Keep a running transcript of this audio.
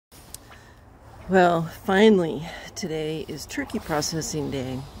Well, finally, today is turkey processing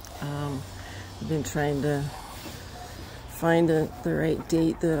day. I've been trying to find the right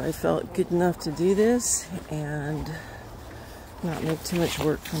date that I felt good enough to do this and not make too much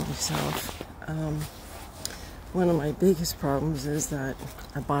work for myself. One of my biggest problems is that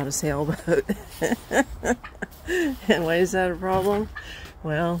I bought a sailboat. And why is that a problem?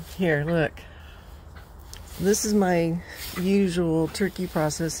 Well, here, look. This is my usual turkey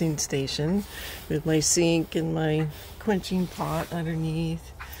processing station with my sink and my quenching pot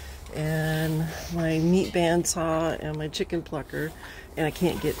underneath and my meat bandsaw and my chicken plucker, and I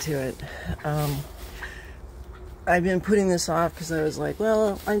can't get to it. I've been putting this off because I was like,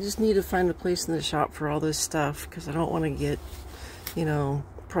 well, I just need to find a place in the shop for all this stuff because I don't want to get,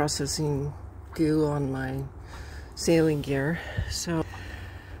 processing goo on my sailing gear. So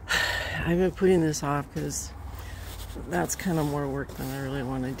I've been putting this off because that's kind of more work than I really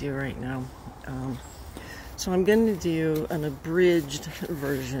want to do right now. So I'm going to do an abridged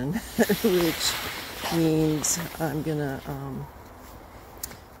version, which means I'm going to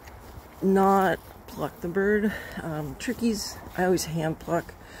not pluck the bird. Turkeys, I always hand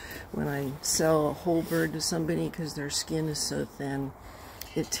pluck when I sell a whole bird to somebody because their skin is so thin.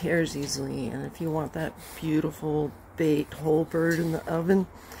 It tears easily, and if you want that beautiful baked whole bird in the oven,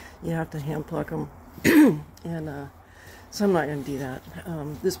 you have to hand pluck them. And so I'm not going to do that.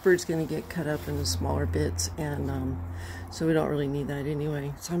 This bird's going to get cut up into smaller bits, and so we don't really need that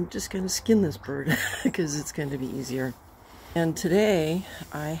anyway. So I'm just going to skin this bird because it's going to be easier. And today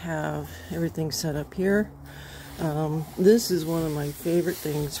I have everything set up here. This is one of my favorite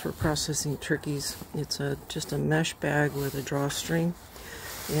things for processing turkeys. It's just a mesh bag with a drawstring,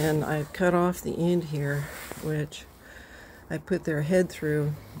 and I've cut off the end here, which I put their head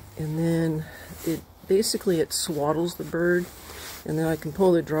through, and then it swaddles the bird, and then I can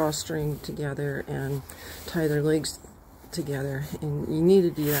pull the drawstring together and tie their legs together. And you need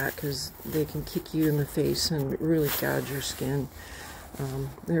to do that because they can kick you in the face and really gouge your skin.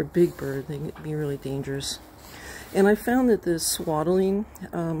 They're a big bird. They can be really dangerous. And I found that this swaddling,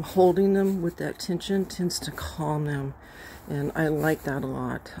 holding them with that tension, tends to calm them. And I like that a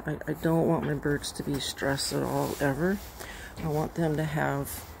lot. I don't want my birds to be stressed at all, ever. I want them to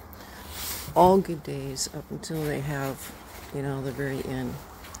have all good days up until they have, the very end.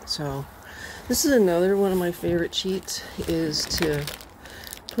 So this is another one of my favorite cheats, is to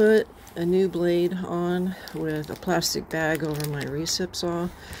put a new blade on with a plastic bag over my recip saw,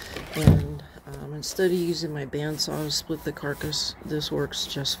 and instead of using my bandsaw to split the carcass, this works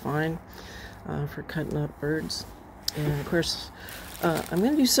just fine for cutting up birds. And of course, I'm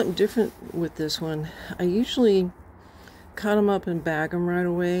going to do something different with this one. I usually cut them up and bag them right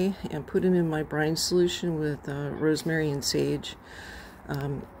away and put them in my brine solution with rosemary and sage.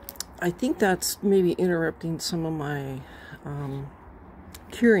 I think that's maybe interrupting some of my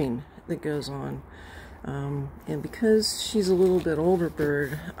curing that goes on. And because she's a little bit older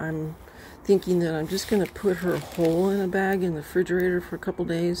bird, I'm thinking that I'm just going to put her whole in a bag in the refrigerator for a couple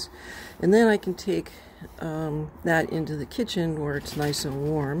days, and then I can take that into the kitchen where it's nice and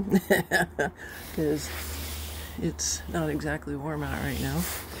warm, because it's not exactly warm out right now,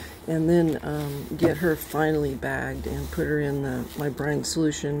 and then get her finally bagged and put her in my brine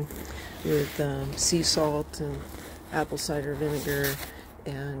solution with sea salt and apple cider vinegar,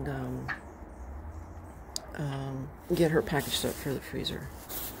 and get her packaged up for the freezer.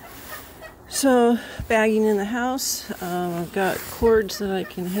 So, bagging in the house, I've got cords that I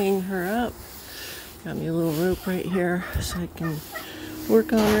can hang her up. Got me a little rope right here so I can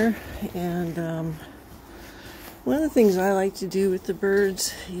work on her. And one of the things I like to do with the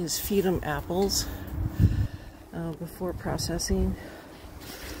birds is feed them apples before processing,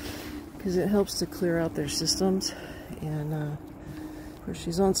 because it helps to clear out their systems. And of course,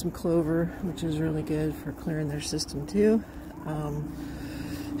 she's on some clover, which is really good for clearing their system too.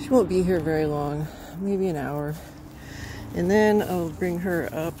 She won't be here very long, maybe an hour. And then I'll bring her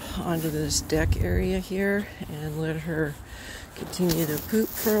up onto this deck area here and let her continue to poop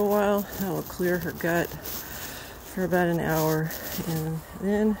for a while. That will clear her gut for about an hour, and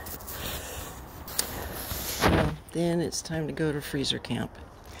then it's time to go to freezer camp.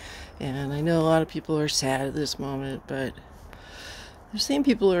 And I know a lot of people are sad at this moment, but there's some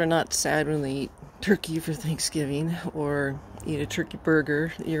people who are not sad when they eat turkey for Thanksgiving or eat a turkey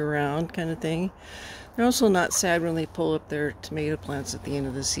burger year-round kind of thing. They're also not sad when they pull up their tomato plants at the end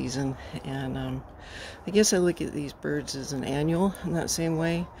of the season. And I guess I look at these birds as an annual in that same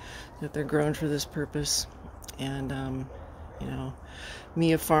way, that they're grown for this purpose. And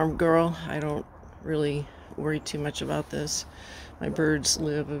me, a farm girl, I don't really worry too much about this. My birds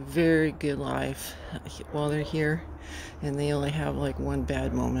live a very good life while they're here, and they only have like one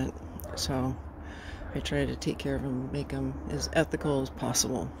bad moment. So I try to take care of them, make them as ethical as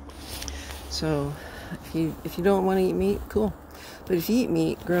possible. So if you don't want to eat meat, cool. But if you eat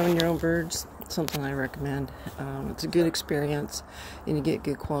meat, growing your own birds, something I recommend. It's a good experience, and you get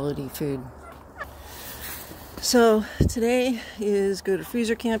good quality food. So today is go to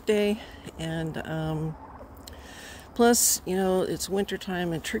freezer camp day, and plus, you know, it's winter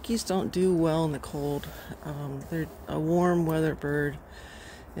time and turkeys don't do well in the cold. They're a warm weather bird,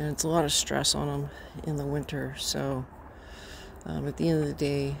 and it's a lot of stress on them in the winter. So at the end of the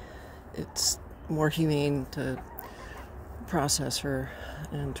day, it's more humane to process her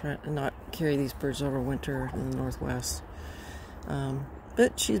and try and not carry these birds over winter in the Northwest.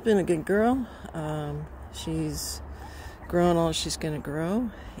 But she's been a good girl. She's grown all she's going to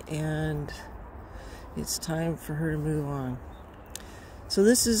grow, and it's time for her to move on. So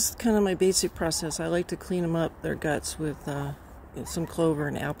this is kind of my basic process. I like to clean them up, their guts, with some clover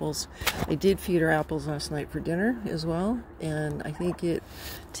and apples. I did feed her apples last night for dinner as well, and I think it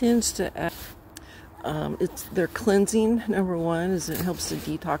tends to add, they're cleansing. Number one is it helps to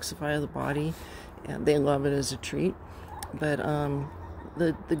detoxify the body, and they love it as a treat. But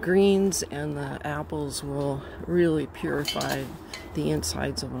the greens and the apples will really purify the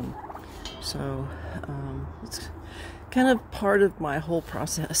insides of them. So it's kind of part of my whole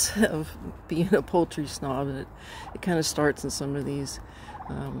process of being a poultry snob. It kind of starts in some of these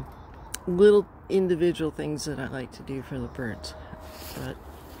little individual things that I like to do for the birds. But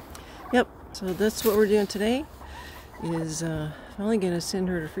yep, so that's what we're doing today. Is finally going to send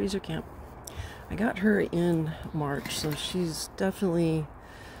her to freezer camp. I got her in March, so she's definitely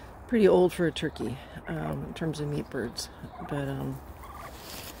pretty old for a turkey in terms of meat birds. But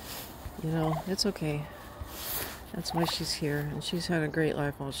you know, it's okay. That's why she's here, and she's had a great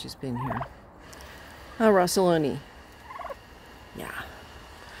life while she's been here. Rossaloni. Yeah.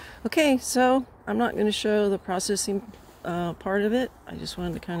 Okay, so I'm not going to show the processing part of it. I just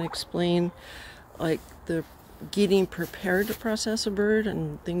wanted to kind of explain, like, the getting prepared to process a bird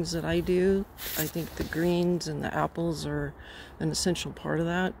and things that I do. I think the greens and the apples are an essential part of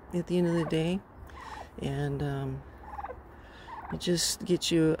that at the end of the day. And it just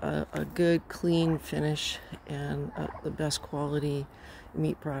gets you a good, clean finish and the best quality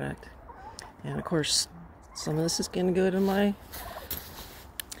meat product. And of course, some of this is going to go to my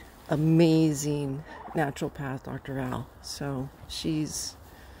amazing naturopath, Dr. Val. So she's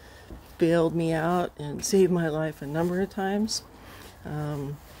bailed me out and saved my life a number of times. I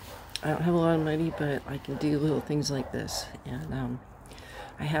don't have a lot of money, but I can do little things like this. And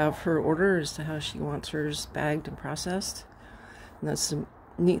I have her order as to how she wants hers bagged and processed. And that's the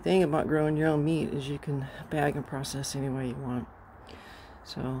neat thing about growing your own meat, is you can bag and process any way you want.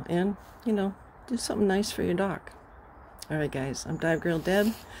 So, and, you know, do something nice for your doc. Alright guys, I'm Dive Grill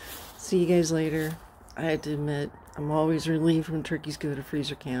Deb. See you guys later. I had to admit, I'm always relieved when turkeys go to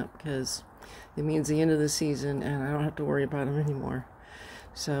freezer camp, because it means the end of the season and I don't have to worry about them anymore.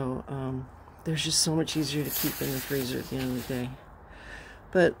 So, they're just so much easier to keep in the freezer at the end of the day.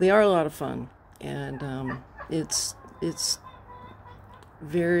 But they are a lot of fun, and it's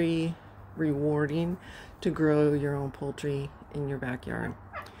very rewarding to grow your own poultry in your backyard.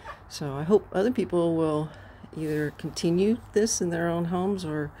 So I hope other people will either continue this in their own homes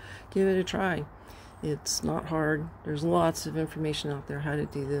or give it a try. It's not hard. There's lots of information out there how to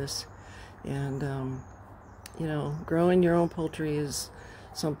do this. And you know, growing your own poultry is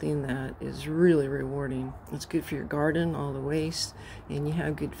something that is really rewarding. It's good for your garden, all the waste, and you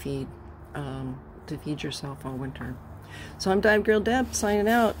have good feed to feed yourself all winter. So I'm Dive Grill Deb signing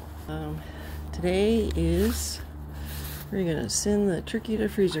out. Today is, we're gonna send the turkey to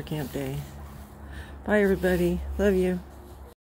freezer camp day. Bye everybody. Love you.